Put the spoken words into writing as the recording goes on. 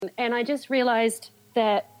And I just realised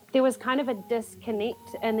that there was kind of a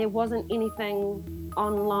disconnect and there wasn't anything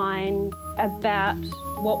online about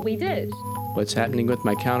what we did. What's happening with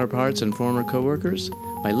my counterparts and former coworkers?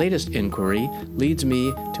 My latest inquiry leads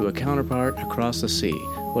me to a counterpart across the sea.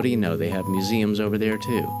 What do you know? They have museums over there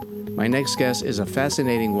too. My next guest is a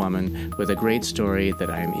fascinating woman with a great story that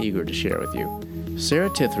I am eager to share with you. Sarah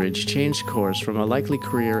Tithridge changed course from a likely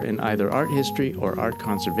career in either art history or art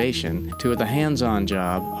conservation to the hands-on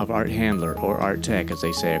job of art handler, or art tech as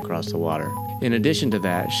they say across the water. In addition to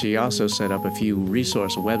that, she also set up a few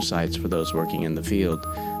resource websites for those working in the field,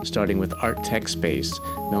 starting with Art Tech Space,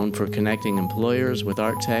 known for connecting employers with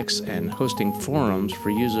art techs and hosting forums for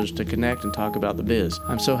users to connect and talk about the biz.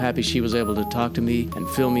 I'm so happy she was able to talk to me and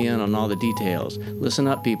fill me in on all the details. Listen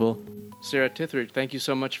up, people. Sarah Tithridge, thank you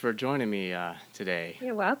so much for joining me today.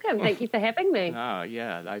 You're welcome. Thank you for having me. Oh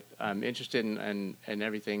yeah, I'm interested in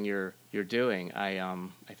everything you're doing. I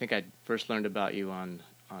think I first learned about you on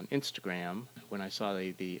Instagram when I saw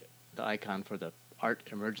the icon for the Art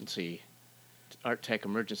Tech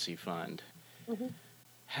Emergency Fund. Mm-hmm.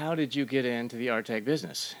 How did you get into the art tech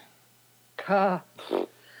business? Feels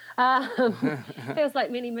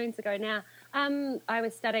like many moons ago now. I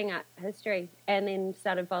was studying art history and then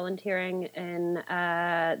started volunteering in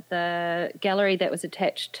the gallery that was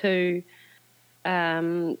attached to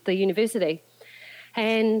the university.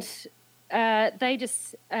 And they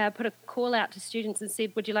just put a call out to students and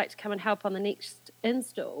said, would you like to come and help on the next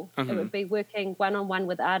install? Mm-hmm. It would be working one-on-one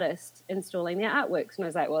with artists, installing their artworks. And I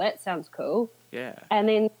was like, well, that sounds cool. Yeah. And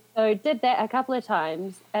then so did that a couple of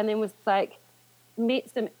times and then was like, met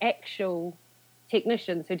some actual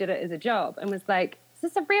technicians who did it as a job and was like, is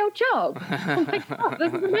this a real job? Oh my God,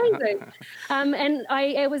 this is amazing. And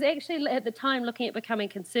I was actually at the time looking at becoming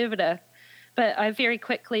conservator, but I very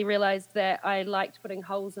quickly realized that I liked putting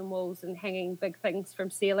holes in walls and hanging big things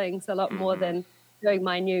from ceilings a lot more than doing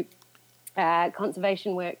minute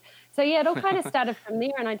conservation work. So yeah, it all kind of started from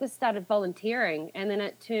there and I just started volunteering and then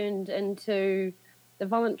it turned into the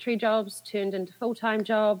voluntary jobs, turned into full-time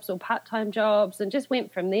jobs or part-time jobs and just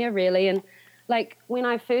went from there really. And like when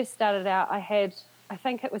I first started out, I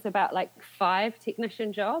think it was about like 5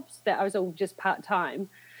 technician jobs that I was all just part-time.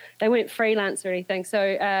 They weren't freelance or anything.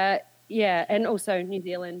 So, yeah, and also New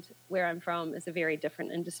Zealand, where I'm from, is a very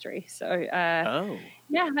different industry. So, yeah,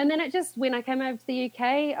 and then it just, when I came over to the UK,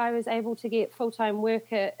 I was able to get full-time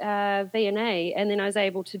work at V&A, and then I was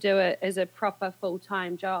able to do it as a proper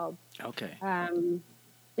full-time job. Okay.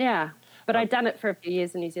 Yeah. But I'd done it for a few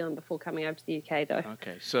years in New Zealand before coming over to the UK, though.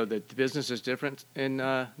 Okay, so the business is different in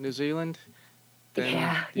New Zealand than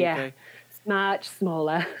the UK? It's much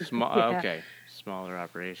smaller. Yeah. Okay, smaller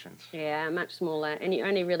operations. Yeah, much smaller. And you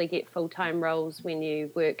only really get full-time roles when you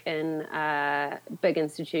work in big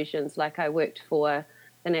institutions. Like I worked for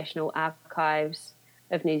the National Archives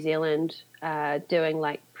of New Zealand, doing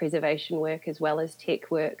like preservation work as well as tech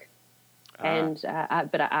work and a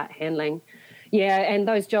bit of art handling. Yeah, and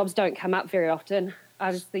those jobs don't come up very often.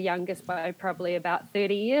 I was the youngest by probably about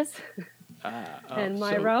 30 years in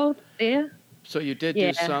my role there. So you did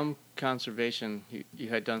do some conservation. You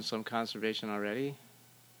had done some conservation already?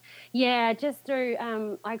 Yeah, just through,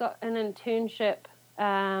 I got an internship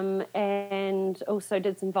and also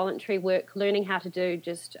did some voluntary work, learning how to do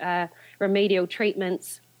just remedial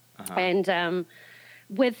treatments and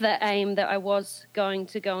with the aim that I was going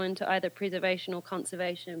to go into either preservation or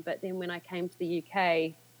conservation. But then when I came to the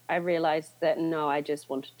UK, I realized that, no, I just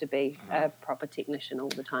wanted to be a proper technician all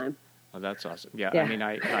the time. Oh, that's awesome. Yeah. I mean,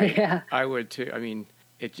 I would too. I mean,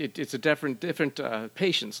 it's a different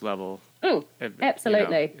patience level.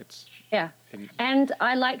 Absolutely. You know, and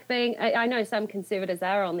I like being, I know some conservators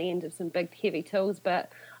are on the end of some big heavy tools,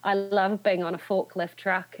 but I love being on a forklift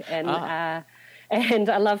truck and I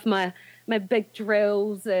love my big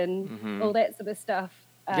drills and all that sort of stuff.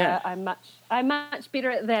 I'm much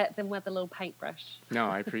better at that than with a little paintbrush.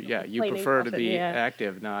 No, you prefer to be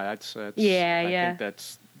active. No, I think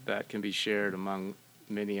that can be shared among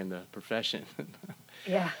many in the profession.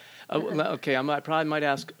 Yeah. Okay, I probably might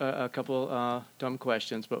ask a couple dumb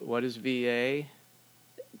questions, but what is VA?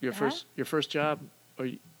 Your first job or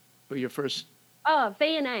your first? Oh,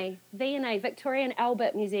 V&A, Victoria and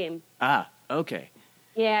Albert Museum. Ah, okay.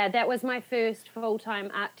 Yeah, that was my first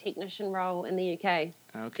full-time art technician role in the UK.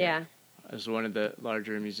 Okay. Yeah. It's one of the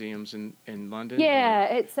larger museums in London? Yeah,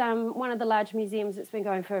 it's one of the large museums that's been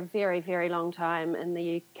going for a very, very long time in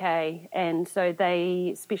the UK. And so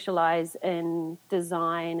they specialise in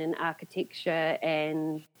design and architecture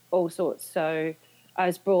and all sorts. So I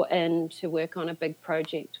was brought in to work on a big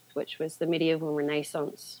project, which was the medieval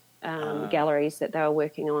Renaissance galleries that they were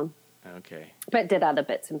working on. Okay. But did other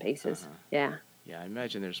bits and pieces. Yeah. Yeah, I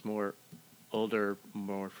imagine there's more older,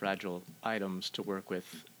 more fragile items to work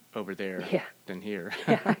with over there than here.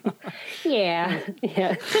 Yeah,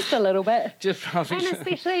 just a little bit. Just probably. And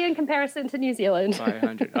especially in comparison to New Zealand.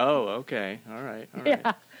 500. Oh, okay. All right.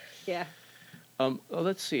 Yeah. Well,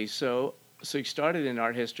 let's see. So you started in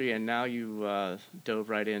art history, and now you dove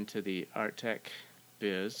right into the art tech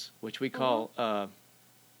biz, which we call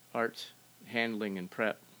art handling and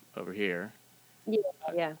prep over here.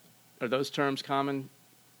 Yeah. Are those terms common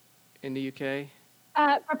in the UK?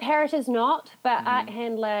 Preparators not, but art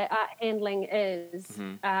handling is.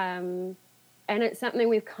 And it's something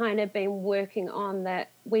we've kind of been working on, that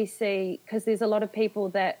we see, because there's a lot of people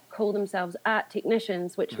that call themselves art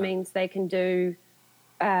technicians, which means they can do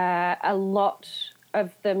a lot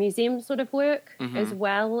of the museum sort of work as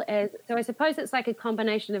well as. So I suppose it's like a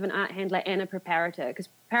combination of an art handler and a preparator, because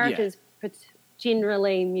preparators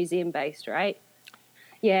generally museum based, right?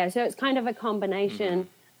 Yeah, so it's kind of a combination.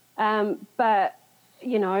 But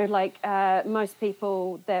you know, like most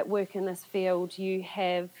people that work in this field, you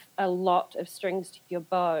have a lot of strings to your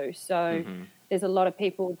bow. So there's a lot of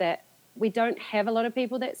people that, we don't have a lot of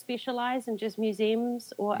people that specialize in just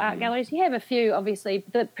museums or art galleries. You have a few, obviously,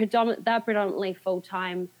 they're predominantly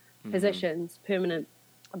full-time positions, permanent.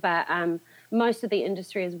 But most of the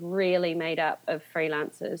industry is really made up of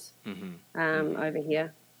freelancers over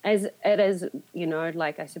here. As it is, you know,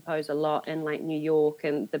 like I suppose a lot in like New York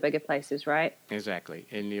and the bigger places, right? Exactly.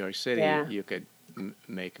 In New York City, you could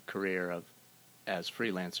make a career as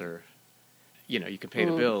freelancer. You know, you can pay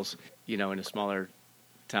the bills. You know, in a smaller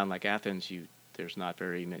town like Athens, there's not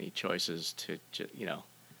very many choices to you know.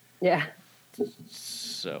 Yeah.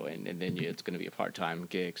 So and then it's going to be a part-time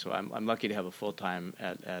gig. So I'm lucky to have a full-time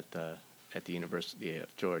at the University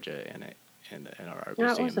of Georgia and our art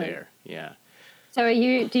museum there. Yeah. So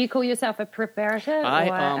do you call yourself a preparator or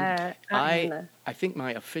art handler? I think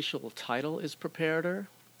my official title is preparator,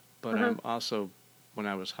 but I'm also, when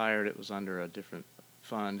I was hired, it was under a different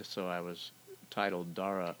fund, so I was titled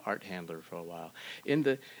Dara Art Handler for a while.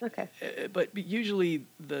 But usually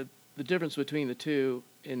the difference between the two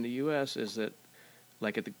in the U.S. is that,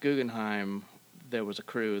 like at the Guggenheim, there was a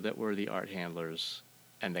crew that were the art handlers,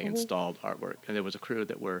 and they installed artwork, and there was a crew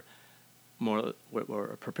that were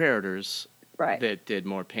preparators. Right. That did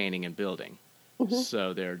more painting and building.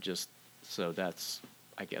 So that's,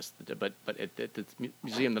 I guess, but at the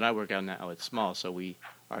museum that I work at now, it's small, so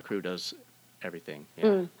our crew does everything.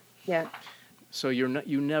 Yeah. So you're not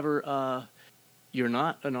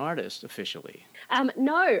an artist officially.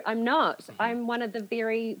 No, I'm not. I'm one of the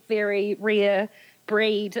very, very rare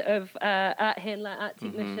breed of art handler, art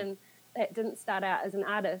technician that didn't start out as an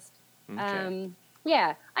artist. Okay.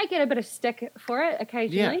 Yeah, I get a bit of stick for it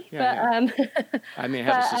occasionally, I mean,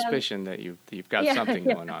 I have a suspicion that you've got something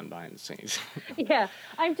going on behind the scenes. Yeah,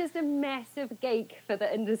 I'm just a massive geek for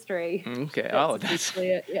the industry. Okay, that's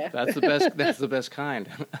it. Yeah, that's the best. That's the best kind.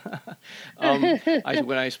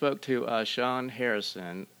 When I spoke to Sean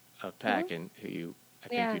Harrison of Packin, who I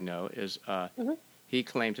think you know, he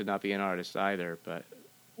claimed to not be an artist either, but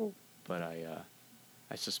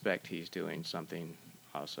I suspect he's doing something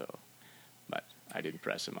also. But I didn't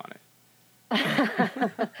press him on it.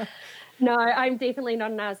 No, I'm definitely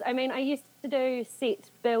not an artist. I mean, I used to do set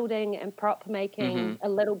building and prop making a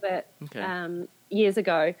little bit years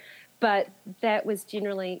ago, but that was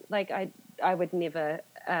generally, like, I would never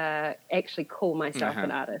actually call myself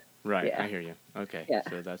an artist. Right, I hear you. Okay,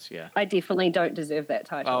 so that's, I definitely don't deserve that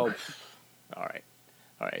title. Oh, all right.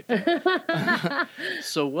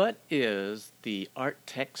 So what is the Art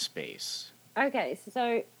Tech Space? Okay,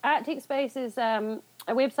 so Art Tech Space is a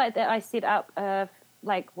website that I set up,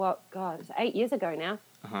 it's 8 years ago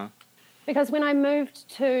now. Because when I moved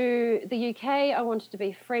to the UK, I wanted to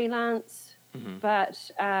be freelance,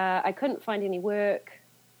 but I couldn't find any work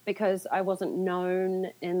because I wasn't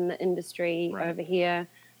known in the industry over here,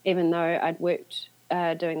 even though I'd worked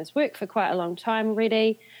doing this work for quite a long time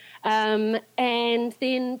already. And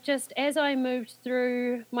then just as I moved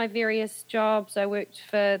through my various jobs, I worked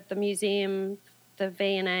for the museum, the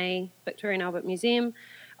V&A, Victoria and Albert Museum.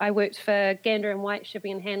 I worked for Gander and White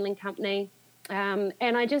Shipping and Handling Company. And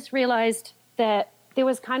I just realized that there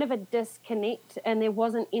was kind of a disconnect and there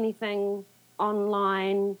wasn't anything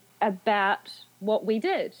online about what we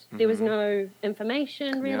did. There was no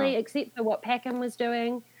information really except for what Packin was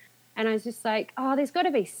doing. And I was just like, there's got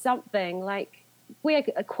to be something. Like, we're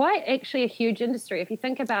quite actually a huge industry. If you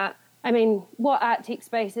think about, I mean, what Art Tech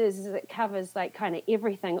Space is it covers like kind of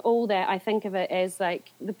everything. All that, I think of it as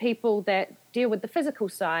like the people that deal with the physical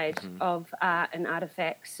side of art and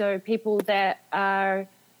artifacts. So people that are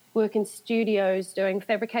work in studios doing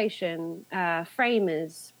fabrication,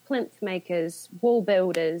 framers, plinth makers, wall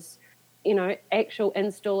builders, actual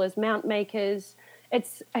installers, mount makers.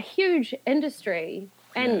 It's a huge industry,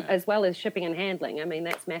 and as well as shipping and handling. I mean,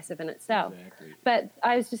 that's massive in itself. Exactly. But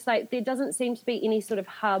I was just like, there doesn't seem to be any sort of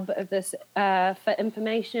hub of this for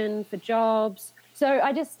information, for jobs. So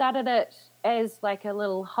I just started it as like a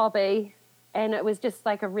little hobby, and it was just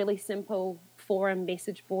like a really simple forum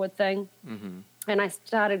message board thing. Mm-hmm. And I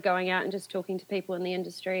started going out and just talking to people in the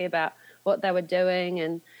industry about what they were doing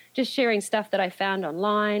and just sharing stuff that I found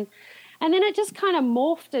online. And then it just kind of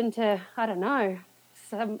morphed into, I don't know,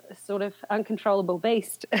 some sort of uncontrollable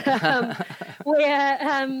beast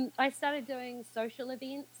where I started doing social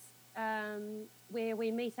events where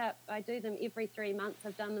we meet up. I do them every 3 months.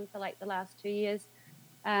 I've done them for like the last 2 years.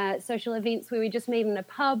 Social events where we just meet in a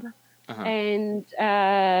pub and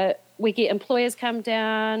we get employers come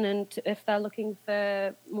down, and if they're looking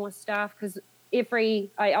for more staff, because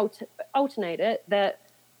I alternate it, that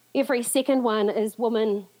every second one is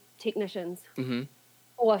woman technicians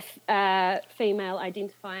or female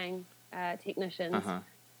identifying technicians.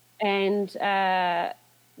 And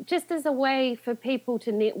just as a way for people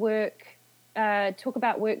to network, talk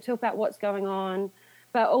about work, talk about what's going on.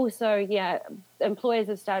 But also, employers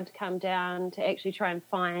have started to come down to actually try and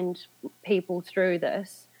find people through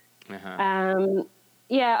this. I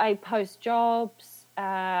post jobs.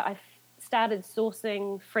 I started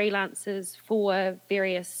sourcing freelancers for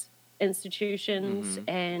various institutions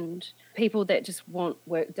and people that just want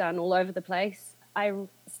work done all over the place. I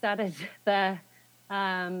started the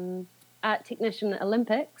Art Technician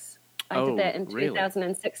Olympics. I did that in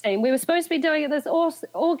 2016. Really? We were supposed to be doing it this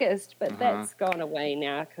August, but that's gone away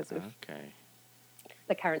now because of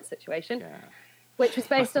the current situation, which was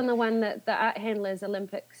based on the one that the Art Handlers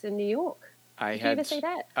Olympics in New York. Did you ever see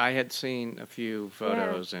that? I had seen a few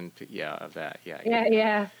photos of that.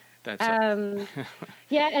 Yeah. That's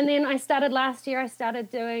and then last year I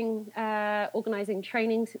started doing organizing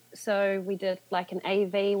trainings. So we did like an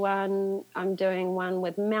AV one. I'm doing one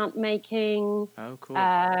with mount making. Oh, cool.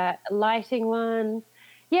 Lighting one.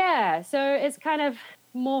 Yeah, so it's kind of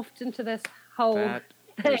morphed into this whole thing.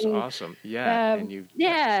 That is awesome. Yeah,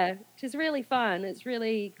 which is really fun. It's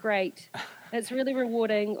really great. It's really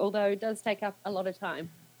rewarding, although it does take up a lot of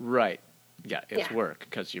time. Right. Yeah, it's work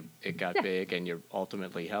because it got big, and you're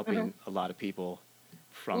ultimately helping a lot of people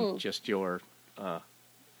from just your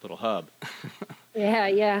little hub.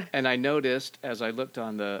 Yeah. And I noticed as I looked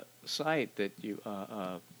on the site that you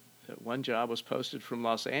that one job was posted from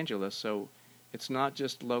Los Angeles, so it's not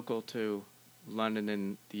just local to London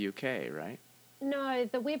and the UK, right? No,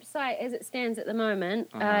 the website as it stands at the moment,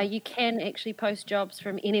 you can actually post jobs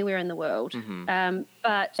from anywhere in the world,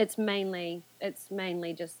 but it's mainly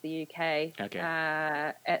just the UK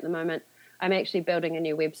at the moment. I'm actually building a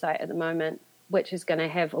new website at the moment, which is going to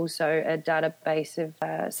have also a database of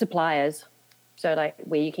suppliers, so like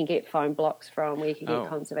where you can get phone blocks from, where you can get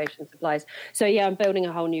conservation supplies. So I'm building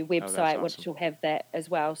a whole new website which will have that as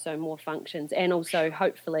well, so more functions, and also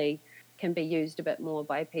hopefully can be used a bit more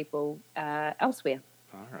by people elsewhere.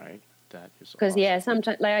 All right, that is because awesome.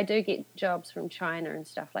 Sometimes like I do get jobs from China and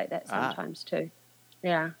stuff like that sometimes too.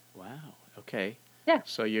 Yeah. Wow. Okay. Yeah.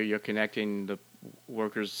 So you're connecting the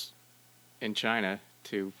workers in China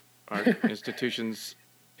to art institutions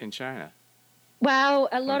in China. Well,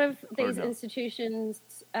 a lot of these institutions,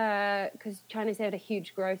 because China's had a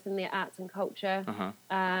huge growth in their arts and culture,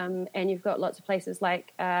 and you've got lots of places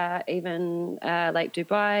like even like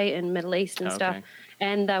Dubai and Middle East and stuff,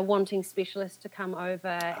 and they're wanting specialists to come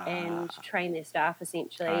over and train their staff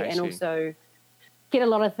essentially, also get a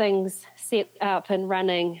lot of things set up and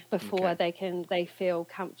running before they feel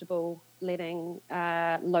comfortable letting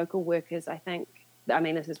local workers,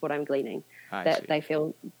 this is what I'm gleaning, they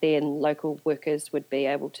feel then local workers would be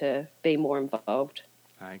able to be more involved.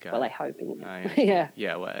 I hope.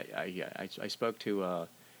 Yeah. Well, I spoke to a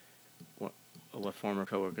former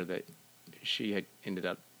coworker that she had ended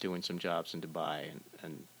up doing some jobs in Dubai,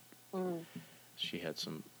 and she had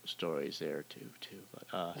some stories there too. But,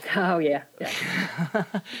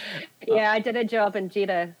 I did a job in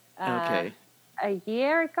Jeddah. A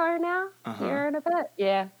year ago now, year and a bit.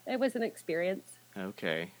 Yeah, it was an experience.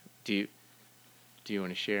 Okay. Do you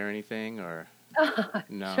want to share anything or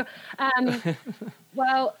no? Sure.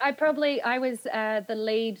 Well, I was the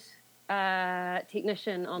lead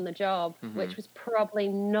technician on the job, which was probably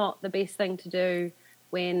not the best thing to do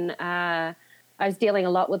when I was dealing a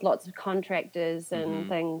lot with lots of contractors and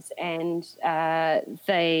things, and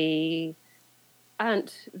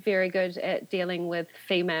aren't very good at dealing with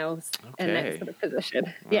females in that sort of position.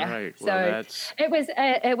 All right. Well, so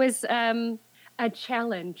it was a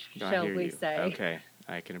challenge, shall we say? Okay,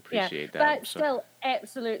 I can appreciate that. But still,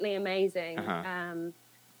 absolutely amazing.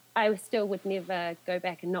 I still would never go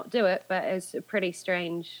back and not do it, but it's a pretty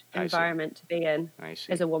strange environment to be in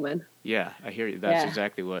as a woman. Yeah, I hear you. That's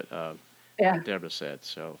exactly what Deborah said.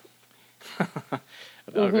 So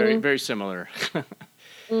very, very similar.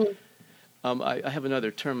 I have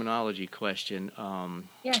another terminology question.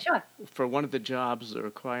 Yeah, sure. For one of the jobs, the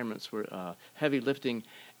requirements were heavy lifting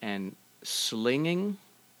and slinging.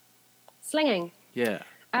 Slinging? Yeah.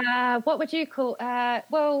 What would you call,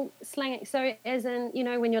 slinging, so as in,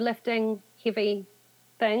 when you're lifting heavy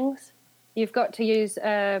things, you've got to use,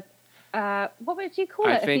 what would you call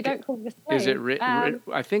it if you don't call it a sling? Is it,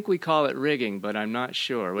 I think we call it rigging, but I'm not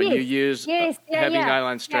sure. When you use heavy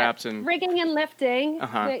nylon straps and... Rigging and lifting,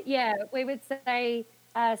 we would say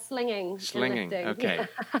slinging. Slinging, and lifting. okay.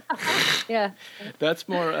 Yeah. That's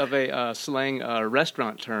more of a slang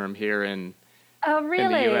restaurant term here in... Oh, really?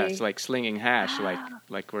 In the U.S., like slinging hash,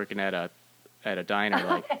 like working at a diner,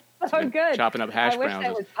 like good. chopping up hash browns. I wish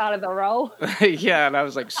that was part of the role. Yeah, and I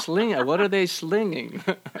was like, sling? What are they slinging?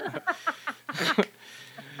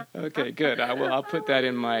 Okay, good. I'll put that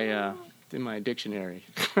in my dictionary.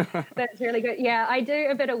 That's really good. Yeah, I do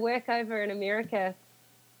a bit of work over in America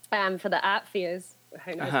for the art fairs.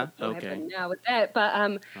 Who knows what will happen now with that?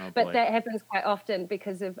 But that happens quite often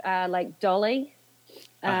because of like Dolly.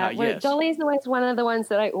 Yes. Dolly is always one of the ones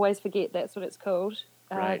that I always forget. That's what it's called.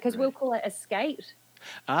 Because we'll call it a skate.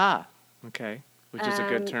 Ah, okay. Which is a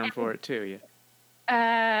good term for it too,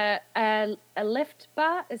 yeah. A lift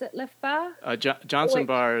bar? Is it lift bar? Johnson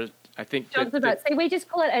bar, I think. Johnson bar. See, we just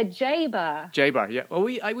call it a J bar. J bar, yeah. Well,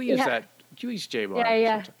 we use that. You use J bar.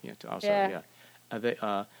 Yeah. Yeah. Also,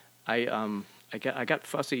 yeah. I got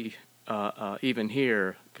fussy even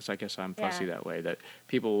here, because I guess I'm fussy that way, that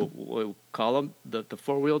people will call them the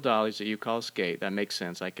four-wheel dollies that you call skate. That makes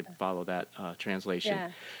sense. I could follow that translation.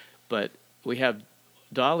 Yeah. But we have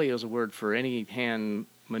dolly as a word for any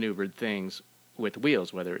hand-maneuvered things with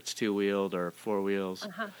wheels, whether it's two-wheeled or four wheels.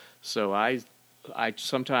 So I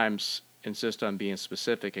sometimes insist on being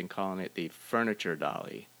specific and calling it the furniture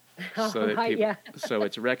dolly. So that people, so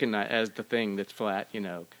it's recognized as the thing that's flat,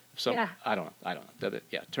 So I don't know.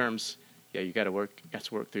 Terms. Yeah, you got to work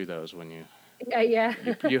through those when you. Yeah.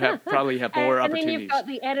 You probably have more opportunities. And then you've got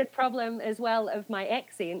the added problem as well of my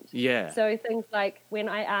accent. Yeah. So things like when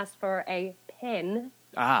I ask for a pen,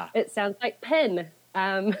 it sounds like pin.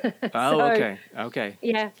 Okay.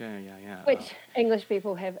 Yeah. Yeah. Which English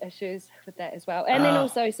people have issues with that as well. And then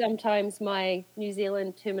also sometimes my New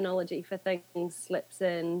Zealand terminology for things slips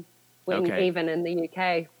in when even in the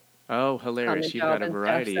UK. Oh, hilarious! You've got a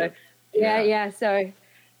variety. So, so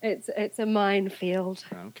it's a minefield.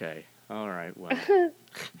 Okay. All right. Well,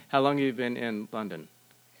 how long have you been in London?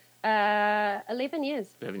 11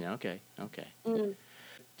 years. 11. Okay.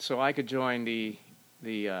 So I could join the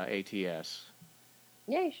ATS.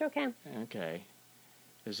 Yeah, you sure can. Okay.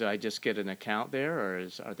 Does I just get an account there, or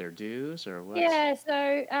are there dues, or what? Yeah.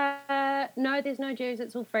 So no, there's no dues.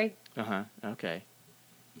 It's all free. Okay.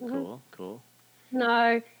 Cool.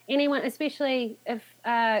 No, anyone, especially if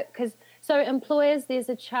so employers, there's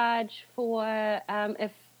a charge for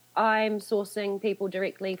if I'm sourcing people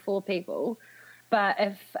directly for people, but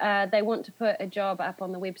if they want to put a job up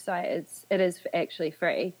on the website, it is actually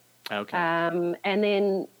free. Okay. And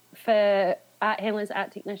then for art handlers,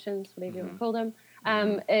 art technicians, whatever you want to call them,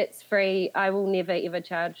 it's free. I will never ever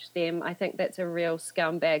charge them. I think that's a real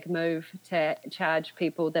scumbag move to charge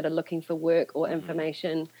people that are looking for work or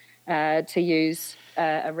information to use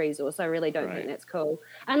a resource. I really don't think that's cool.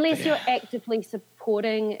 Unless you're actively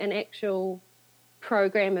supporting an actual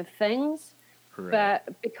program of things.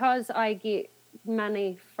 But because I get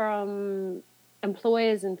money from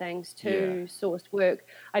employers and things to source work,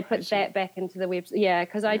 I put that back into the website. Yeah,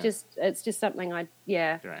 because it's just something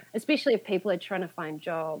especially if people are trying to find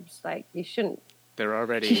jobs. Like, you shouldn't. They're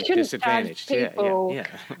already disadvantaged. People. Yeah.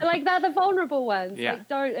 Like, they're the vulnerable ones. Yeah. Like,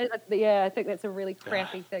 don't. I think that's a really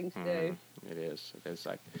crappy thing to do. It is. It's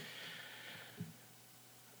like,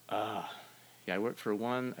 I worked for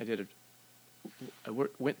one.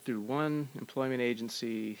 Went through one employment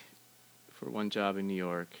agency for one job in New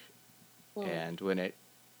York, and when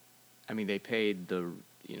they paid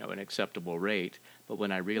an acceptable rate, but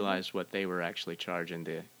when I realized what they were actually charging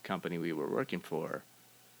the company we were working for,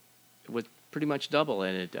 it was pretty much double,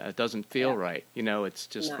 and it doesn't feel right. It's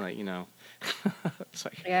just like, it's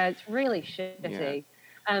like... Yeah, it's really shitty.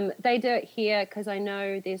 They do it here because I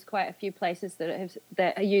know there's quite a few places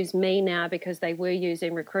that use me now because they were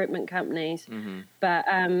using recruitment companies. But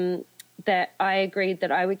that I agreed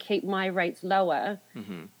that I would keep my rates lower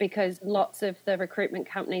because lots of the recruitment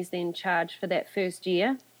companies then charge for that first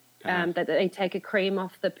year. That they take a cream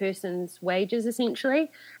off the person's wages,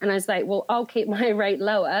 essentially. And I was like, well, I'll keep my rate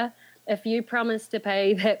lower if you promise to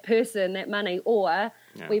pay that person that money, or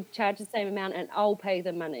we charge the same amount and I'll pay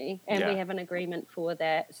the money. And we have an agreement for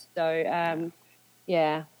that. So,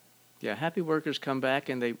 Yeah, happy workers come back,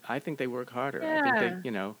 and I think they work harder. I think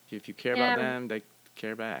they, if you care about them, they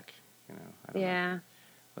care back. I don't know.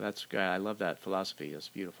 Well, that's great. I love that philosophy. It's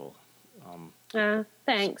beautiful.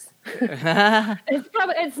 Thanks.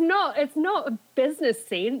 It's not a business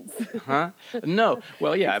sense. No.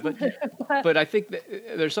 Well, yeah, but I think that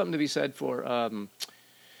there's something to be said for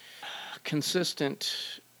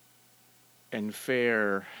consistent and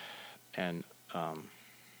fair and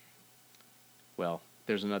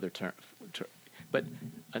there's another term, but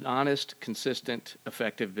an honest, consistent,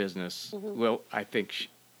 effective business. Well, I think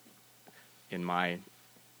in my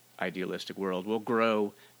idealistic world will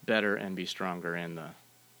grow better and be stronger in the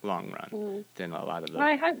long run than a lot of the...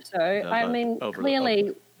 I hope so. I mean,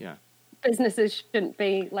 clearly businesses shouldn't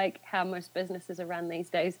be like how most businesses are run these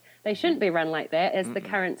days. They shouldn't be run like that, as the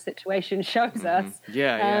current situation shows us.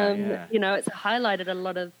 It's highlighted a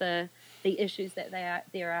lot of the issues that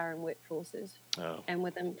there are in workforces and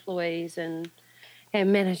with employees and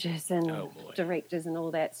managers and directors and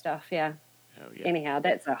all that stuff, Anyhow,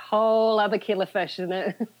 that's a whole other killer fish, isn't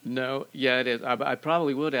it? No, it is. I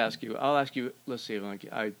probably would ask you. I'll ask you. Let's see.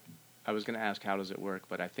 I was going to ask how does it work,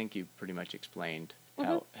 but I think you pretty much explained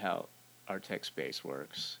how our tech space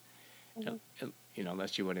works.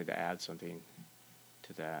 Unless you wanted to add something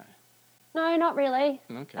to that. No, not really.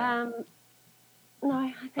 Okay. No,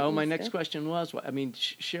 I think. My next question was,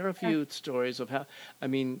 share a few stories of how.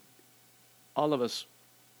 All of us.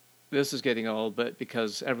 This is getting old, but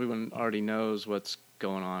because everyone already knows what's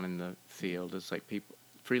going on in the field, it's like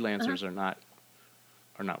freelancers are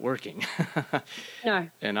not working. No,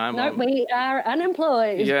 and we are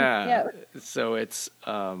unemployed. Yeah. So it's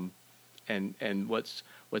and what's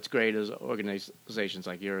great is organizations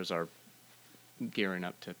like yours are gearing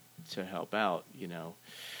up to help out.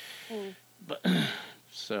 But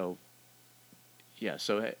so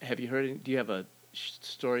So have you heard? Do you have a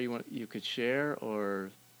story you could share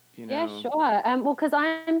or? Yeah, sure. Well, because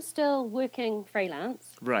I'm still working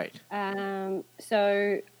freelance. Right.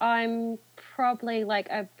 So I'm probably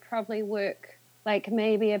I work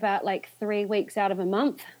maybe about 3 weeks out of a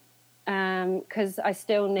month because I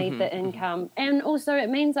still need the income. And also it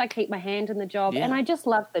means I keep my hand in the job and I just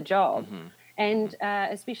love the job. And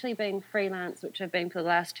especially being freelance, which I've been for the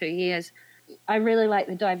last 2 years, I really like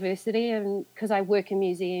the diversity, and because I work in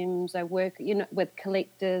museums, I work, with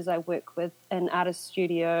collectors, I work in artist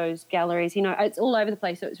studios, galleries, it's all over the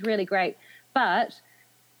place. So it's really great, but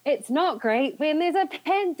it's not great when there's a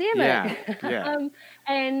pandemic.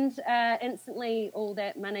 And instantly all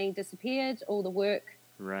that money disappeared, all the work.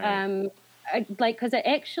 Right. Because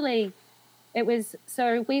it was,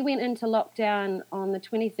 so we went into lockdown on the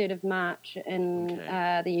 23rd of March in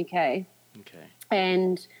the UK. Okay.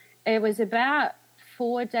 And it was about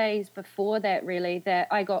 4 days before that, really, that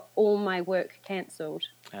I got all my work cancelled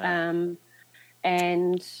or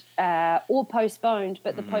postponed.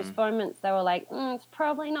 But the postponements, they were like, it's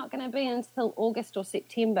probably not going to be until August or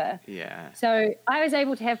September. Yeah. So I was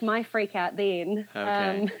able to have my freak out then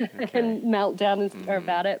and meltdown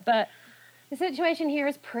about it. But the situation here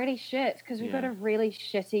is pretty shit because we've got a really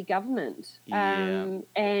shitty government. And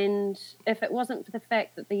if it wasn't for the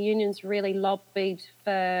fact that the unions really lobbied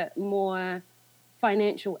for more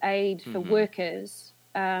financial aid for workers,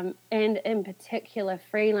 and in particular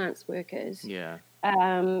freelance workers, there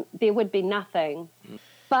would be nothing.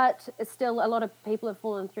 But still, a lot of people have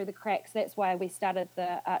fallen through the cracks. That's why we started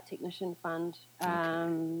the Art Technician Fund,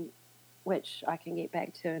 which I can get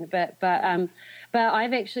back to in a bit. But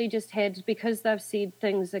I've actually just had, because they've said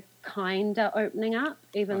things are kind of opening up,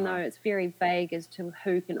 even though it's very vague as to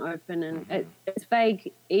who can open. And it's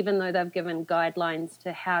vague even though they've given guidelines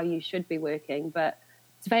to how you should be working. But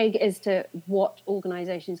it's vague as to what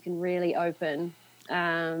organisations can really open.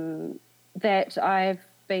 That I've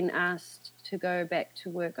been asked to go back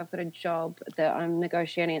to work. I've got a job that I'm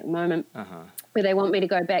negotiating at the moment where they want me to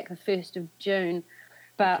go back the 1st of June.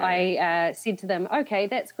 But I said to them, okay,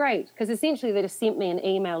 that's great. Because essentially they just sent me an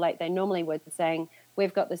email like they normally would saying,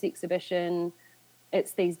 we've got this exhibition,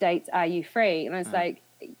 it's these dates, are you free? And I was like,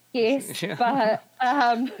 yes, but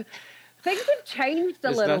things have changed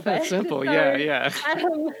a little bit. It's not that simple,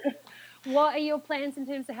 what are your plans in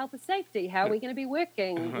terms of health and safety? How are we going to be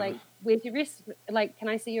working? Like, where's your risk? Like, can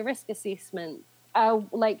I see your risk assessment?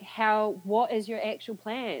 What is your actual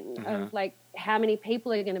plan of like how many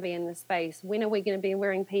people are going to be in the space? When are we going to be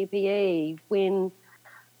wearing PPE? When,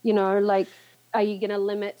 like, are you going to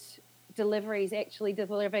limit deliveries actually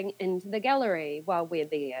delivering into the gallery while we're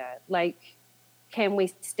there? Like, can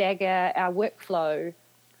we stagger our workflow?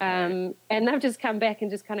 And they've just come back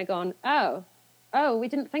and just kind of gone, oh, we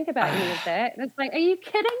didn't think about any of that. And it's like, are you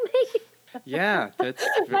kidding me? Yeah. That's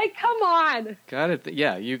like, come on. Got it.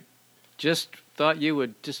 Yeah. You just thought you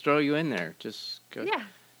would just throw you in there. Just go. Yeah.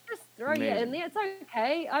 Just throw you in there. It's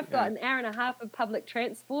okay. I've got an hour and a half of public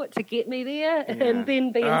transport to get me there and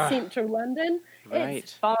then be in central London. Right.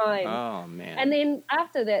 It's fine. Oh, man. And then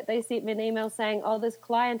after that, they sent me an email saying, this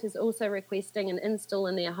client is also requesting an install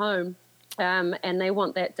in their home. And they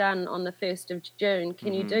want that done on the 1st of June.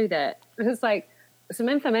 Can you do that? It's like, some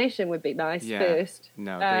information would be nice first.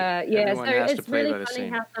 No, so it's really funny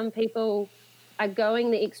how some people are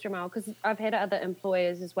going the extra mile, because I've had other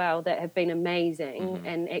employers as well that have been amazing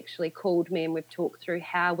and actually called me, and we've talked through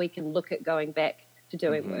how we can look at going back to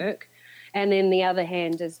doing work. And then the other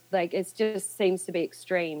hand is like, it just seems to be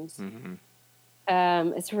extremes.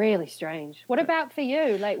 It's really strange. What about for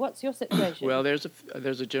you? Like, what's your situation? Well, there's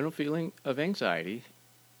a general feeling of anxiety.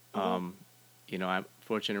 I'm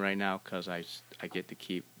fortunate right now because I get to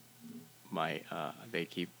keep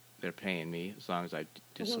they're paying me as long as I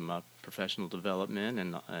do some professional development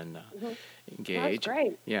and engage. That's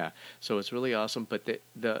great. Yeah, so it's really awesome. But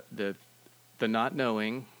the not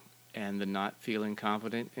knowing and the not feeling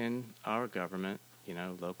confident in our government,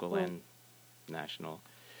 local and national.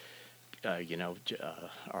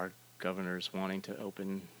 Our governor's wanting to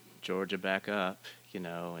open Georgia back up,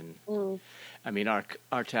 and I mean, our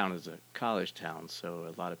town is a college town,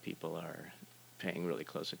 so a lot of people are paying really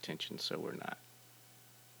close attention. So we're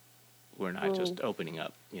not just opening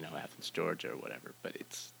up, Athens, Georgia, or whatever. But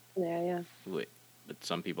it's But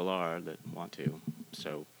some people are that want to.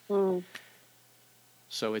 So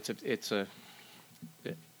so it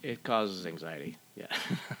causes anxiety. Yeah.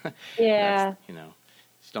 Yeah.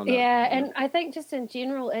 Don't know. Yeah, and I think just in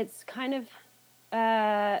general, it's kind of,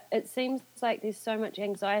 it seems like there's so much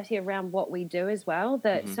anxiety around what we do as well,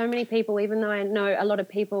 that so many people, even though I know a lot of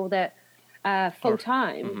people that are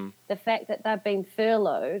full-time, the fact that they've been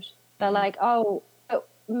furloughed, they're like,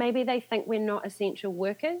 maybe they think we're not essential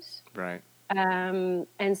workers. Right.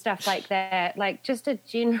 And stuff like that, like just a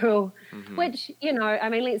general, which,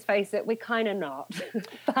 let's face it, we're kind of not,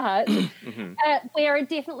 but we are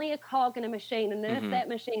definitely a cog in a machine, and if that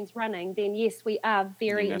machine's running, then yes, we are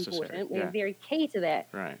very important, we're very key to that.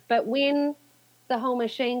 Right. But when the whole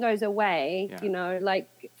machine goes away, like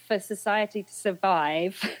for society to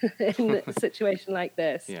survive in a situation like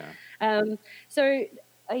this. There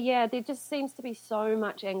just seems to be so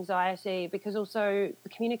much anxiety, because also the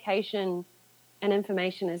communication and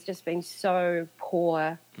information has just been so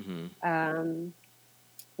poor. So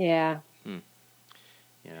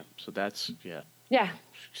that's,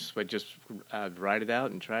 just write it out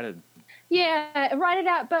and try to... Yeah, write it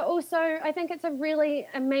out. But also, I think it's a really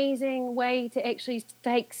amazing way to actually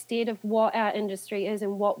take stead of what our industry is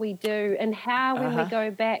and what we do, and how when we go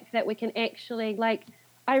back that we can actually, like,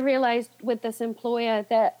 I realized with this employer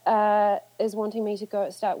that is wanting me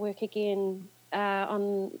to start work again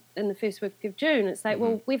in the first week of June. It's like,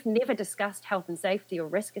 well, we've never discussed health and safety or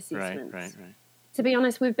risk assessments. Right. To be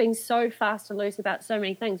honest, we've been so fast and loose about so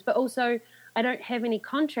many things, but also I don't have any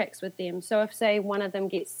contracts with them. So if, say, one of them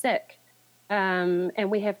gets sick and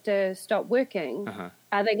we have to stop working,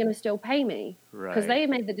 are they going to still pay me? Because they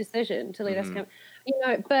made the decision to let us come.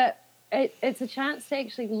 But it's a chance to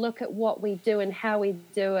actually look at what we do and how we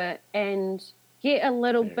do it, and get a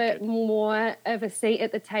little bit more of a seat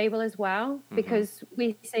at the table as well, because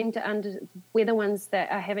we seem to we're the ones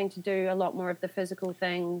that are having to do a lot more of the physical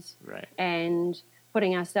things and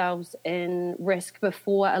putting ourselves in risk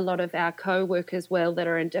before a lot of our co-workers will, that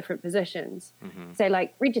are in different positions. Say,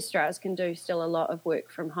 like, registrars can do still a lot of work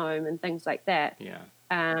from home and things like that.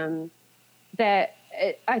 I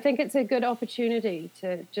think it's a good opportunity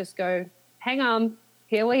to just go, hang on,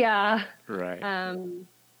 here we are. Right.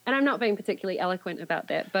 And I'm not being particularly eloquent about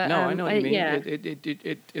that, but no, I know what you mean.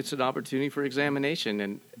 It's an opportunity for examination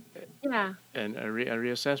and a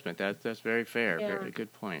reassessment. That's very fair. Very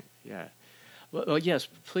good point. Yeah. Well, yes.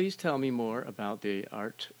 Please tell me more about the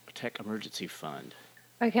Art Tech Emergency Fund.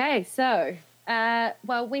 Okay, so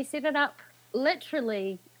we set it up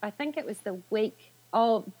literally. I think it was the week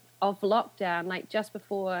of lockdown, like just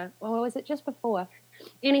before. Or was it just before?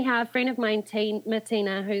 Anyhow, a friend of mine,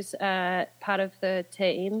 Martina, who's part of the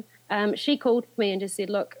team, she called me and just said,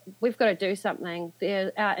 look, we've got to do something.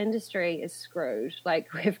 Our industry is screwed.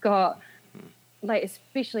 Like, we've got, like,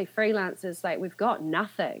 especially freelancers, like, we've got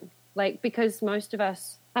nothing. Like, because most of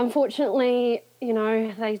us, unfortunately, you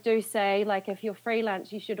know, they do say, like, if you're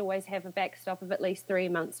freelance, you should always have a backstop of at least 3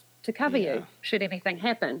 months to cover you should anything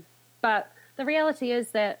happen. But the reality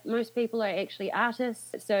is that most people are actually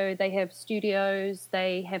artists, so they have studios,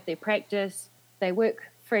 they have their practice, they work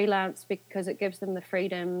freelance because it gives them the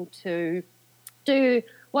freedom to do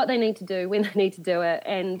what they need to do when they need to do it,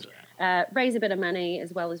 and raise a bit of money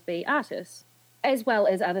as well as be artists, as well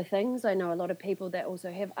as other things. I know a lot of people that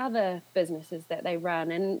also have other businesses that they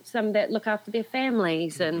run, and some that look after their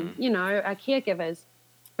families and, you know, are caregivers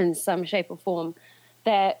in some shape or form,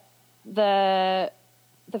 that the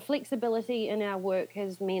flexibility in our work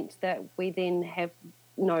has meant that we then have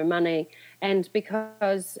no money. And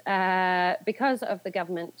because of the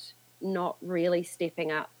government not really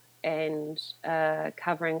stepping up and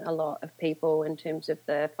covering a lot of people in terms of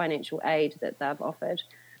the financial aid that they've offered,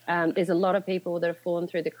 there's a lot of people that have fallen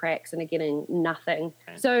through the cracks and are getting nothing.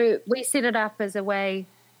 So we set it up as a way,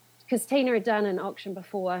 because Tina had done an auction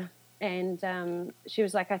before, and she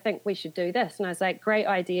was like, I think we should do this. And I was like, great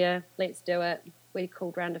idea, let's do it. We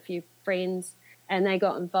called around a few friends and they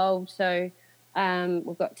got involved. So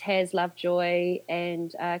we've got Taz Lovejoy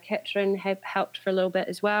and Katrin have helped for a little bit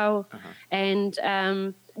as well. And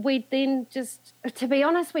we then just, to be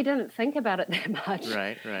honest, we didn't think about it that much.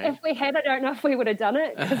 Right. If we had, I don't know if we would have done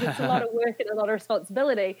it, because it's a lot of work and a lot of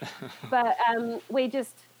responsibility. But we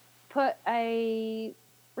just put a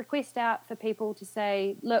request out for people to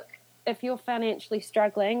say, look, if you're financially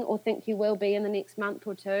struggling or think you will be in the next month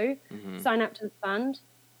or two, sign up to the fund.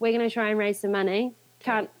 We're going to try and raise some money.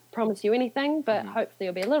 Can't promise you anything, but hopefully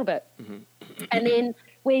it'll be a little bit. And then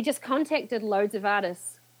we just contacted loads of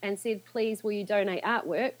artists and said, please, will you donate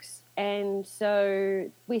artworks? And so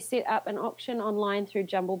we set up an auction online through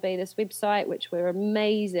Jumblebee, this website, which were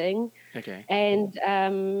amazing. Okay.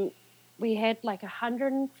 And we had like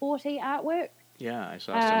 140 artwork. Yeah, I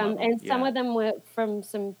saw some of them. And some of them were from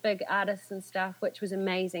some big artists and stuff, which was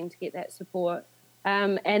amazing to get that support.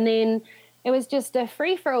 And then it was just a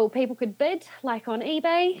free-for-all. People could bid, like on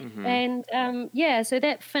eBay. And, so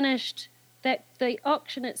that finished. That the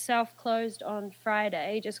auction itself closed on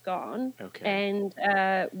Friday, just gone. Okay.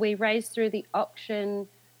 And we raised through the auction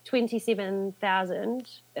 27,000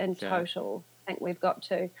 in total. I think we've got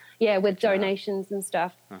to. Yeah, with donations and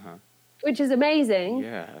stuff, which is amazing.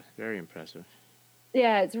 Yeah, very impressive.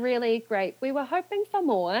 Yeah, it's really great. We were hoping for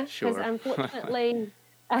more, because unfortunately,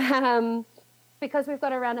 because we've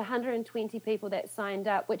got around 120 people that signed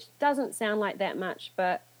up, which doesn't sound like that much,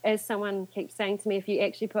 but as someone keeps saying to me, if you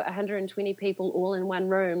actually put 120 people all in one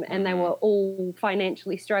room and they were all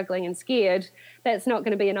financially struggling and scared, that's not going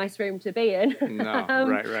to be a nice room to be in. No,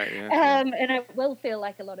 right, yeah. And it will feel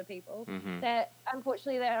like a lot of people. That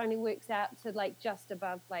unfortunately that only works out to like just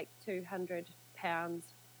above like £200.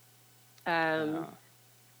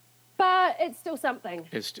 But it's still something.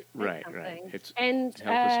 It's right. It's, and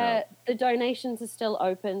the donations are still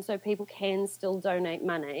open, so people can still donate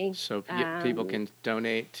money. So people can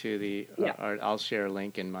donate to the art. I'll share a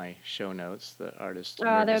link in my show notes. The Artist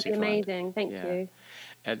that Emergency would be Fund. amazing. Thank you.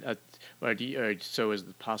 And, so is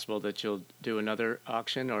it possible that you'll do another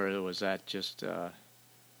auction, or was that just a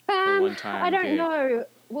one-time? I don't know.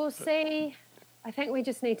 We'll see. I think we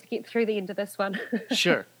just need to get through the end of this one.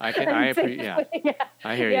 Sure. I hear you.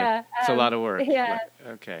 It's a lot of work. Yeah.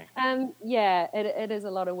 Okay. It is a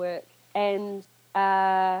lot of work. And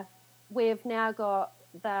we've now got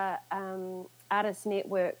the Artist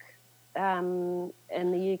Network in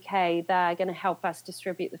the UK. They're going to help us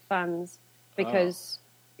distribute the funds, because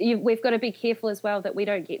we've got to be careful as well that we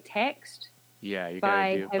don't get taxed. Yeah, you got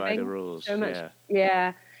to do it by the rules. So much,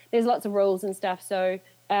 yeah. There's lots of rules and stuff, so...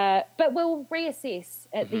 but we'll reassess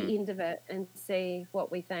at the end of it and see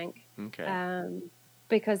what we think. Okay.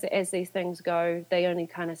 Because as these things go, they only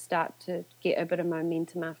kind of start to get a bit of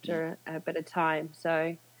momentum after a bit of time.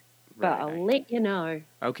 So, but I'll let you know.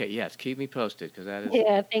 Okay. Yes. Keep me posted, because that is.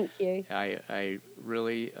 Yeah. Thank you. I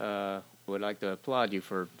really would like to applaud you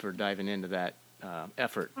for diving into that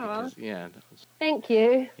effort. Because, Thank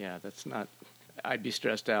you. Yeah, that's not. I'd be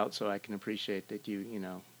stressed out, so I can appreciate that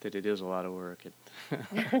that it is a lot of work.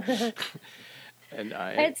 And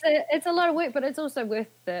it's a lot of work, but it's also worth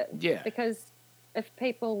it. Yeah. Because if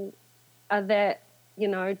people are that,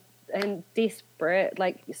 and desperate,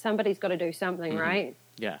 like somebody's got to do something, right?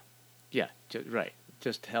 Yeah. Yeah. Right.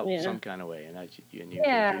 Just help some kind of way, and you do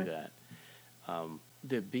that.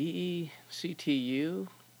 The BECTU.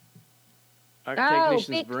 Art Oh,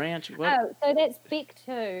 Technicians Branch. What? oh, so that's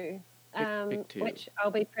BIC2, BIC2. which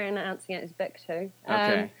I'll be pronouncing it as BIC2.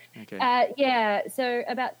 Okay. Okay. Yeah, so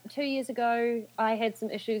about 2 years ago, I had some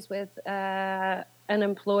issues with an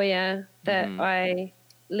employer that I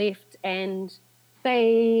left, and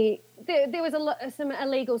there was some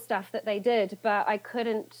illegal stuff that they did, but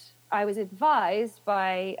I was advised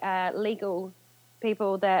by legal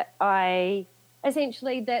people that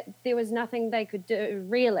that there was nothing they could do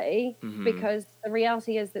really, because the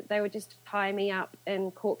reality is that they would just tie me up in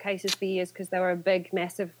court cases for years because they were a big,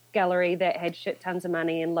 massive gallery that had shit tons of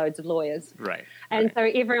money and loads of lawyers. Right. And so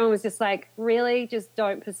everyone was just like, really, just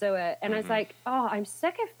don't pursue it. And I was like, oh, I'm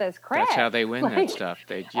sick of this crap. That's how they win that stuff.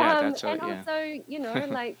 That's how, and also,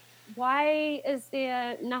 like, why is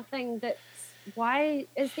there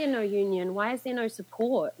no union? Why is there no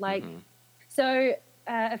support? Like, so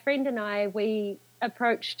a friend and I, we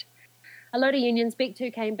approached a load of unions.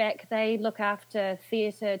 BIC2 came back. They look after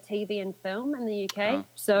theatre, TV and film in the UK.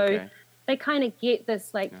 They kind of get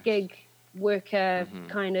this like gig worker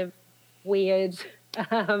kind of weird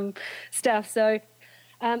stuff. So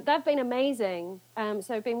they've been amazing. So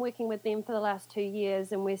I've been working with them for the last 2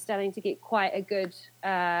 years, and we're starting to get quite a good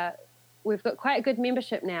we've got quite a good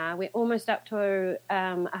membership now. We're almost up to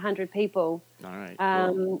 100 people. All right.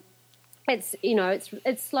 Cool. It's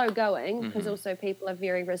slow going because also people are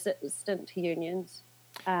very resistant to unions.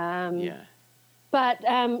 But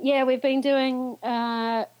we've been doing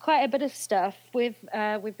quite a bit of stuff. We've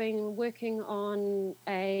been working on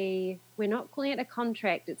we're not calling it a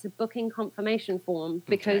contract, it's a booking confirmation form,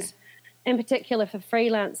 because in particular for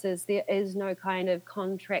freelancers there is no kind of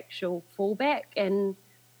contractual fallback, and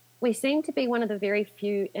we seem to be one of the very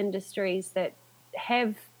few industries that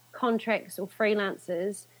have contracts or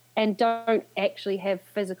freelancers and don't actually have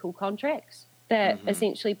physical contracts that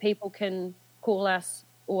essentially people can call us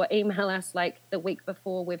or email us like the week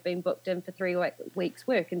before we've been booked in for 3 weeks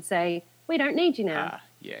work and say, we don't need you now.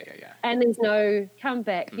 And there's no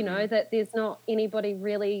comeback, that there's not anybody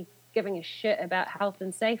really giving a shit about health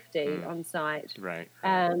and safety on site. Right.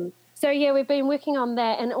 We've been working on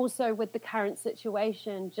that, and also with the current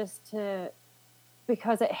situation,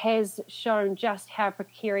 because it has shown just how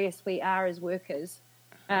precarious we are as workers.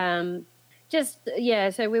 So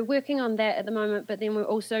we're working on that at the moment, but then we're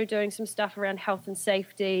also doing some stuff around health and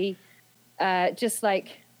safety, just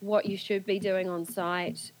like what you should be doing on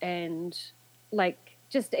site, and like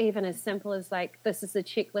just even as simple as like, this is a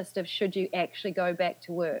checklist of should you actually go back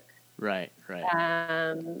to work. Right.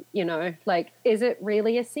 Like, is it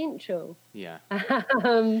really essential? Yeah.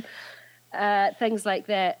 Things like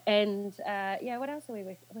that. And what else are we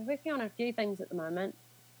working? We're working on a few things at the moment.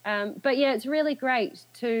 But it's really great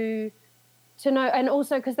to know, and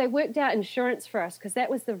also because they worked out insurance for us, because that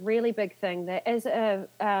was the really big thing. That as a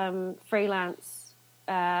freelance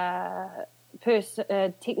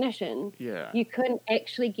technician, you couldn't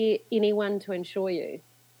actually get anyone to insure you.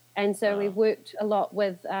 And so we worked a lot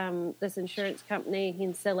with this insurance company,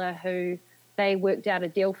 Hensilla, who they worked out a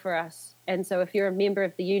deal for us. And so if you're a member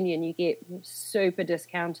of the union, you get super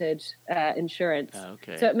discounted insurance.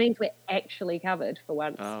 Okay. So it means we're actually covered for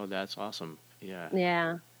once. Oh, that's awesome. Yeah.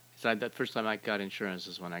 Yeah. So the first time I got insurance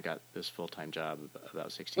is when I got this full-time job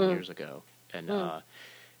about 16 years ago. And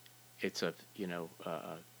it's the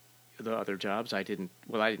other jobs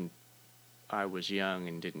I was young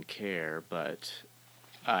and didn't care, but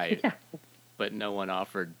no one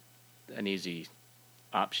offered an easy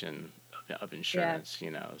option of insurance,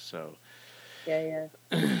 so. Yeah.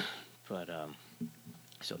 But,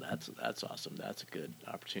 so that's awesome. That's a good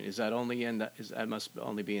opportunity. Is that that must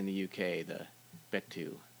only be in the UK, the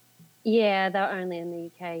BIC2? Yeah, they're only in the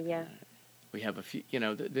UK, yeah. We have a few,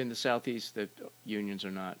 in the Southeast, the unions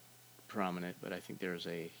are not prominent, but I think there's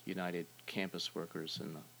a United Campus Workers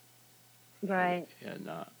in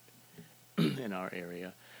our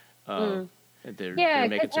area.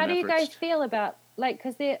 Because how do you guys feel about, like,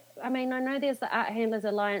 because I know there's the Art Handlers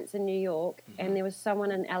Alliance in New York, and there was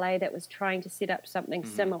someone in LA that was trying to set up something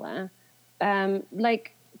similar. Do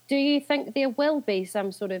you think there will be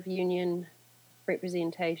some sort of union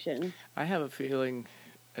representation? I have a feeling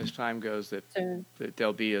as time goes that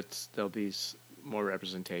there'll be more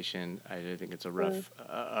representation. I think it's a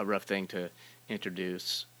rough thing to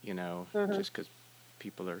introduce, just because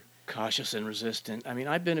people are cautious and resistant. I mean,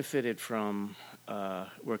 I benefited from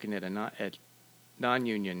working at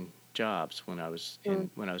non-union jobs when I was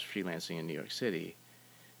freelancing in New York City,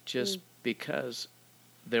 just because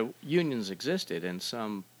the unions existed and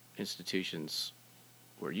some institutions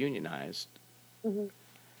were unionized.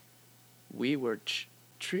 We were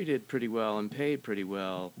treated pretty well and paid pretty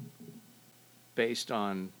well based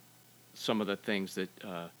on some of the things that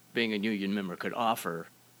being a union member could offer.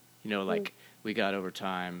 Like we got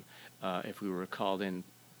overtime if we were called in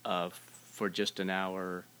for just an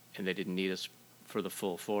hour and they didn't need us for the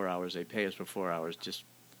full 4 hours. They'd pay us for 4 hours just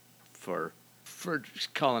for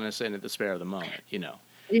calling us in at the spare of the moment.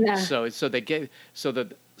 Yeah. So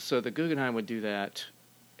the Guggenheim would do that,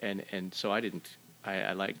 and so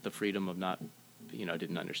I liked the freedom of not,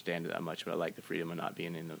 didn't understand it that much, but I liked the freedom of not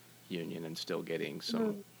being in the union and still getting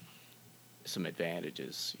some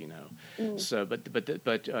advantages, So,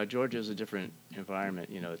 but Georgia's a different environment,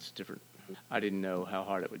 it's different. I didn't know how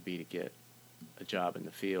hard it would be to get a job in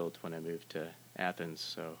the field when I moved to Athens.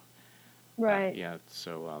 So, right.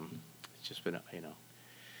 So it's just been,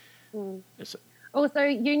 It's, also,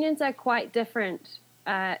 unions are quite different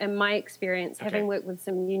in my experience, okay. having worked with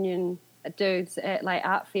some union dudes at like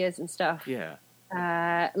art fairs and stuff. Yeah.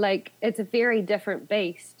 Like it's a very different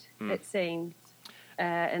beast, it seems,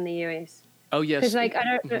 in the US. Oh, yes. Because like,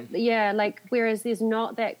 I don't, like, whereas there's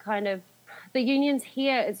not that kind of, the unions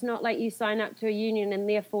here, it's not like you sign up to a union and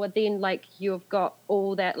therefore then like you've got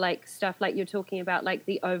all that like stuff like you're talking about, like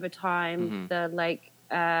the overtime, the like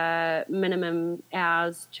minimum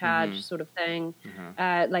hours charge sort of thing,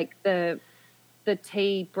 like the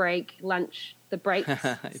tea break, lunch, the breaks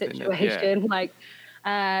situation. Like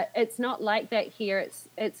it's not like that here.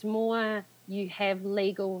 It's more you have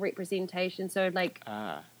legal representation. So like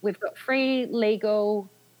we've got free legal.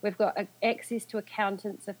 We've got access to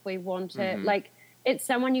accountants if we want it. Like, it's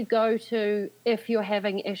someone you go to if you're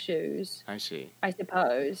having issues. I see. I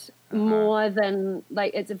suppose more than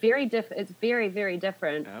like it's very It's very, very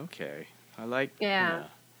different. Okay, I like. Yeah.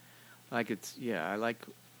 Like it's I like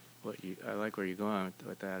I like where you're going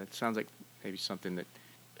with that. It sounds like maybe something that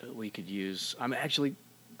we could use. I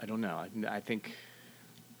don't know. I think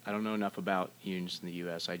I don't know enough about unions in the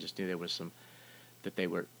U.S. I just knew there was some that they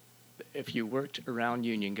were. If you worked around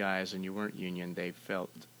union guys and you weren't union, they felt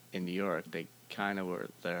in New York they kind of were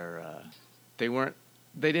they weren't.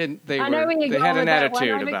 They didn't. They I were. know when you they go had with an that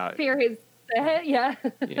attitude one. about it. Yeah.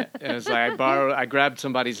 Yeah. It was like I grabbed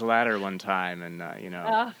somebody's ladder one time and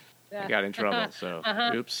I got in trouble. So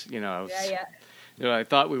oops. I was. I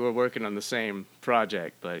thought we were working on the same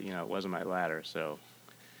project, but it wasn't my ladder. So.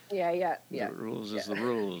 Yeah. The rules is the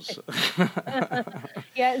rules.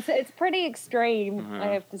 Yeah, it's pretty extreme, I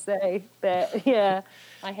have to say. But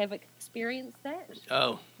I have experienced that.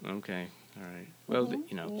 Oh, okay, all right. Well,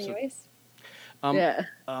 Anyways. Well,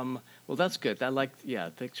 that's good.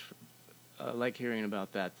 Thanks. I like hearing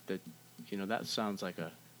about that. That that sounds like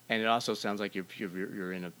and it also sounds like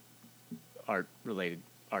you're in a art-related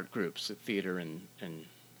art groups, theater and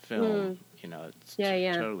film. It's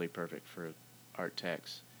totally perfect for art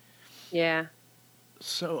techs. Yeah.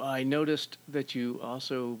 So I noticed that you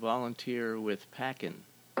also volunteer with Packin.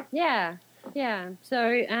 Yeah.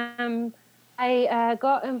 So I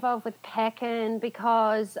got involved with Packin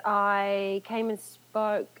because I came and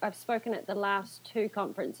spoke. I've spoken at the last 2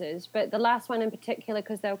 conferences, but the last one in particular,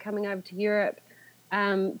 because they were coming over to Europe,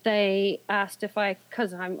 they asked if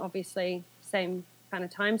because I'm obviously same kind of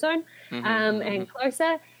time zone and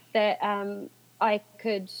closer, that I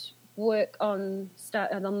could work on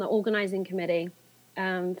the organising committee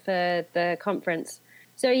for the conference.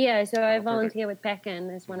 So I volunteer with Packin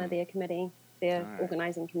as one of their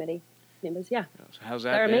organising committee members. Yeah. So how's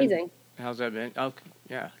that? They're been? amazing. How's that been? Oh,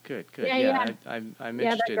 yeah, good. Yeah. I'm interested.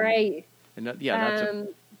 Yeah, they're great.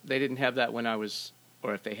 They didn't have that when I was,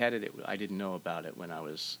 or if they had it, I didn't know about it when I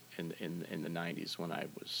was in the 90s, when I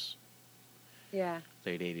was late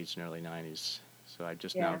 80s and early 90s. So I've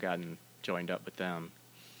just now gotten joined up with them.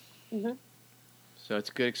 So it's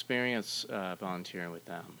a good experience volunteering with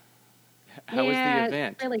them. How was the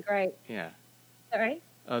event? It's really great. Yeah. Sorry?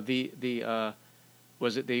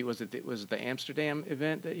 Was it the Amsterdam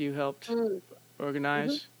event that you helped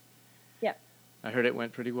organize? Yeah. I heard it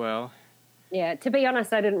went pretty well. Yeah, to be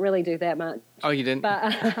honest, I didn't really do that much. Oh, you didn't? But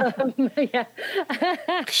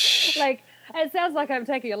like, it sounds like I'm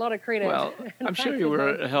taking a lot of credit. Well, I'm sure you were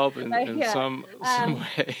a help in some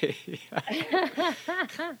way.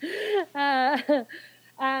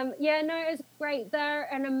 It's great.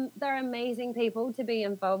 They're amazing people to be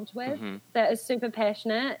involved with. That are super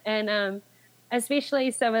passionate, and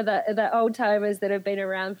especially some of the old timers that have been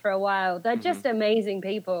around for a while. They're just amazing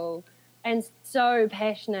people and so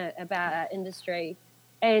passionate about our industry.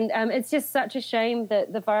 And it's just such a shame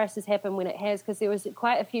that the virus has happened when it has, because there was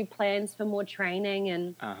quite a few plans for more training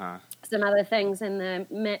and some other things in the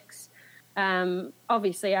mix.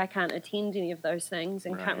 Obviously, I can't attend any of those things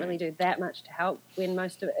and can't really do that much to help when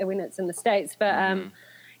it's in the States. But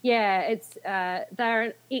they're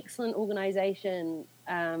an excellent organisation.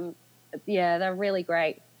 yeah, they're really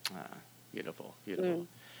great. Beautiful.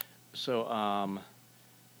 So,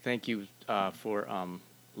 thank you for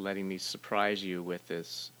letting me surprise you with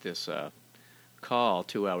this call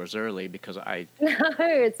 2 hours early, because I No,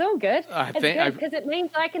 it's all good. I It's think good because it means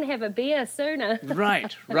I can have a beer sooner.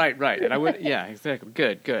 right, and I would, yeah, exactly,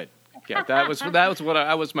 good. Yeah, that was what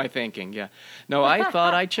I was my thinking. Yeah, no, I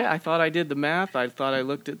thought I thought I did the math. I thought I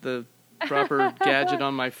looked at the proper gadget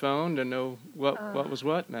on my phone to know what was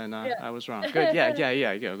what, and Yeah. I was wrong. Good,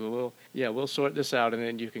 yeah. We'll sort this out, and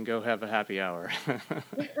then you can go have a happy hour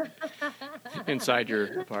inside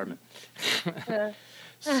your apartment.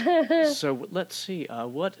 So let's see.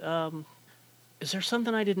 What is there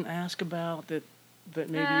something I didn't ask about that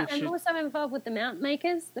maybe you should? I'm also involved with the Mount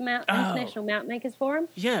Makers, the Oh. International Mount Makers Forum.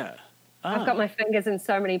 Yeah. I've got my fingers in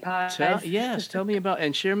so many pies. Tell me about,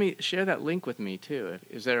 and share that link with me too.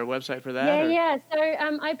 Is there a website for that? Yeah. So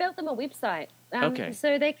I built them a website. Okay.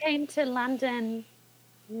 So they came to London,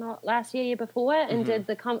 not last year before, and did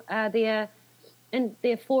their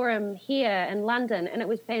forum here in London, and it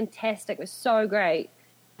was fantastic. It was so great.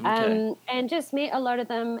 Okay. And just met a lot of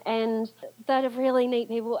them, and they're really neat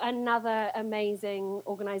people. Another amazing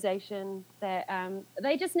organization that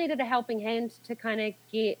they just needed a helping hand to kind of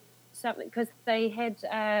get something, because they had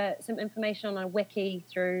some information on a wiki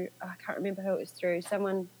through, I can't remember who it was through,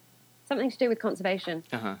 something to do with conservation,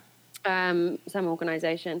 some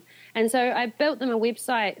organization. And so I built them a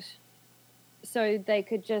website so they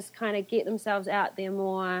could just kind of get themselves out there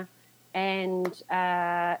more, and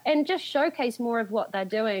just showcase more of what they're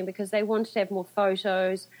doing, because they wanted to have more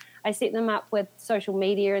photos. I set them up with social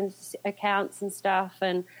media and accounts and stuff,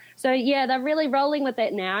 and so yeah, they're really rolling with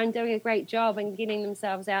that now and doing a great job and getting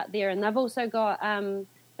themselves out there. And they've also got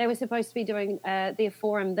they were supposed to be doing their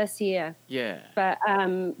forum this year, but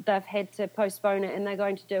they've had to postpone it, and they're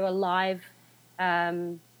going to do a live.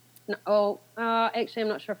 Actually, I'm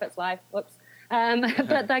not sure if it's live. Whoops.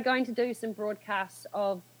 But they're going to do some broadcasts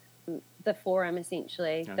of the forum,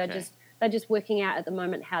 essentially. Okay. They're just working out at the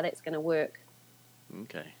moment how that's going to work.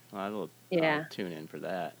 Okay. Well, I'll tune in for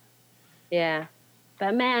that. Yeah.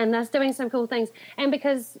 But man, that's doing some cool things. And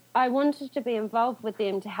because I wanted to be involved with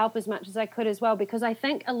them to help as much as I could as well, because I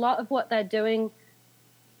think a lot of what they're doing,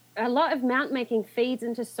 a lot of mount making feeds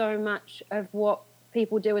into so much of what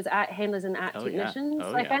people do as art handlers and art technicians.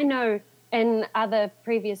 Yeah. I know in other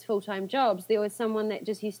previous full-time jobs, there was someone that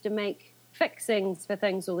just used to make fixings for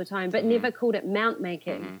things all the time, but never called it mount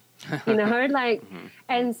making,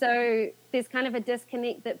 and so there's kind of a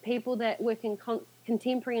disconnect that people that work in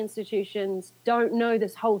contemporary institutions don't know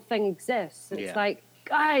this whole thing exists. It's like,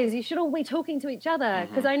 guys, you should all be talking to each other,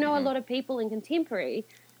 because I know a lot of people in contemporary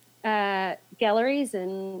galleries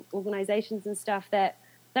and organizations and stuff that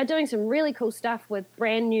they're doing some really cool stuff with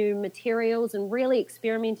brand new materials and really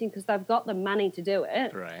experimenting because they've got the money to do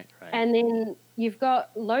it. Right. And then you've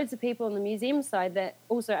got loads of people on the museum side that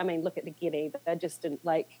also, I mean, look at the Getty. They're just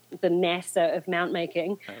like the NASA of mount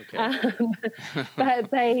making. Okay. But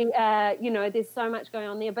they, there's so much going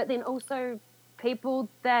on there. But then also people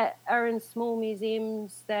that are in small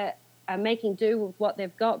museums that are making do with what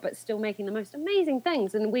they've got, but still making the most amazing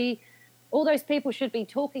things. And all those people should be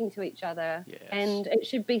talking to each other, and it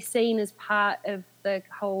should be seen as part of the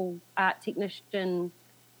whole art technician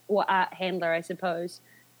or art handler, I suppose.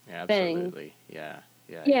 Yeah, absolutely. Thing.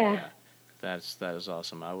 Yeah. That is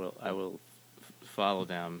awesome. I will follow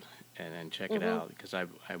them and check it out, because I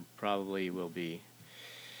probably will be.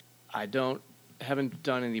 I haven't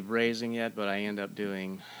done any brazing yet, but I end up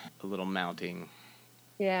doing a little mounting.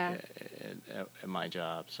 Yeah. At my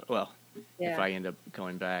job. So if I end up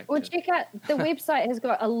going back. Well, check out the website has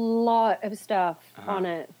got a lot of stuff on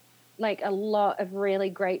it, like a lot of really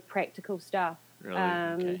great practical stuff. Really?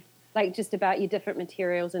 Okay. Like just about your different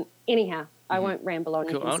materials. And anyhow, I won't ramble on.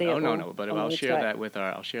 Cool. You can see No. But I'll share that with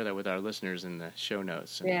our listeners in the show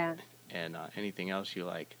notes. And anything else you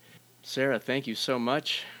like. Sarah, thank you so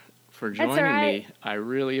much for joining me. I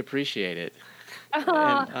really appreciate it.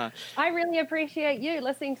 I really appreciate you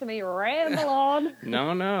listening to me ramble on.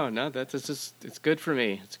 No. It's just, it's good for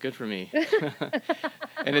me. It's good for me.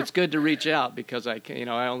 And it's good to reach out, because I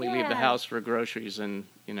only leave the house for groceries, and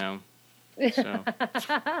so.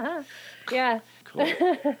 Yeah. Cool.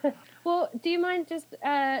 Well, do you mind just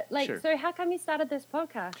Sure. So how come you started this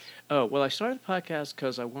podcast? Oh, well, I started the podcast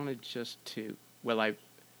because I wanted just to, I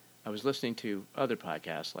was listening to other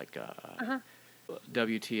podcasts like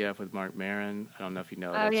WTF with Mark Maron. I don't know if you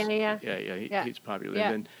know. He's popular.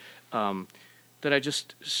 Yeah. And then that I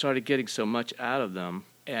just started getting so much out of them,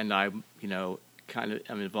 and I'm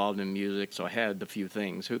involved in music, so I had a few of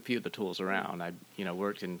the tools around. I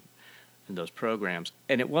worked in in those programs.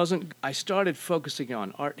 And it wasn't, I started focusing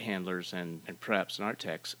on art handlers and preps and art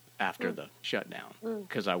techs after the shutdown,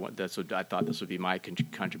 because I thought this would be my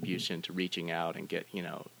contribution to reaching out and get,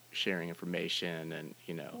 sharing information and,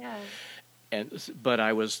 but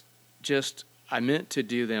I meant to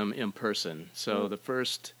do them in person. So the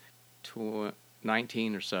first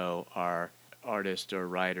 19 or so are artists or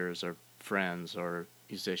writers or friends or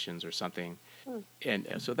musicians or something. And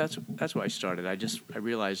so that's why I started. I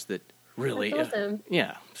realized that really, that's awesome.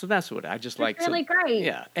 So that's what I just like. Really great.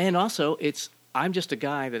 Yeah. And also I'm just a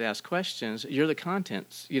guy that asks questions. You're the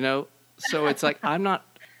contents, so it's like,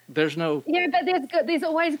 there's no... Yeah, but there's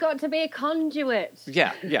always got to be a conduit.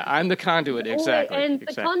 Yeah, I'm the conduit, exactly. And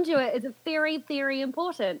the conduit is very, very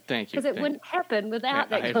important. Thank you. Because it wouldn't happen without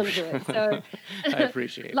that conduit. So, I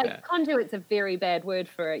appreciate that. Conduit's a very bad word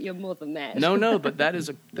for it. You're more than that. No, but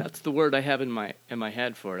that's the word I have in my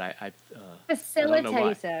head for it.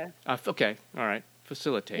 Facilitator. Okay, all right.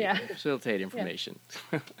 Facilitate. Yeah. Facilitate information.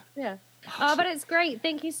 Yeah. Awesome. Oh, but it's great.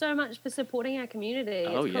 Thank you so much for supporting our community.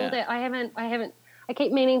 Oh, it's cool that I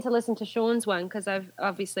keep meaning to listen to Sean's one because I've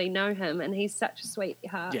obviously know him and he's such a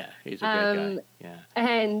sweetheart. Yeah, he's a good guy. Yeah.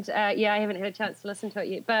 And I haven't had a chance to listen to it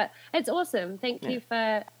yet, but it's awesome. Thank you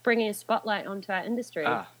for bringing a spotlight onto our industry.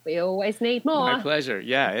 We always need more. My pleasure.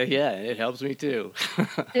 Yeah, it helps me too.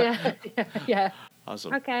 Yeah.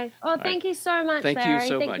 Awesome. Okay. Oh, thank you so much, Thank Larry. you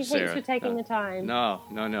so much, Thanks Sarah. for taking the time.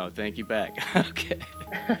 No. Thank you back. Okay.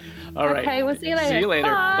 All right. Okay, we'll see you later. See you later.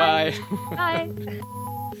 Bye. Bye. Bye.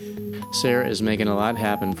 Sarah is making a lot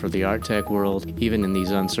happen for the art tech world, even in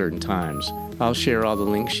these uncertain times. I'll share all the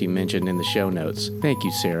links she mentioned in the show notes. Thank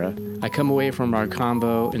you, Sarah. I come away from our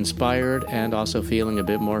convo inspired and also feeling a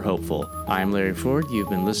bit more hopeful. I'm Larry Ford. You've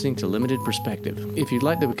been listening to Limited Perspective. If you'd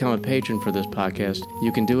like to become a patron for this podcast,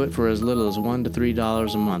 you can do it for as little as $1 to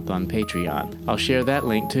 $3 a month on Patreon. I'll share that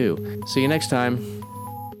link too. See you next time.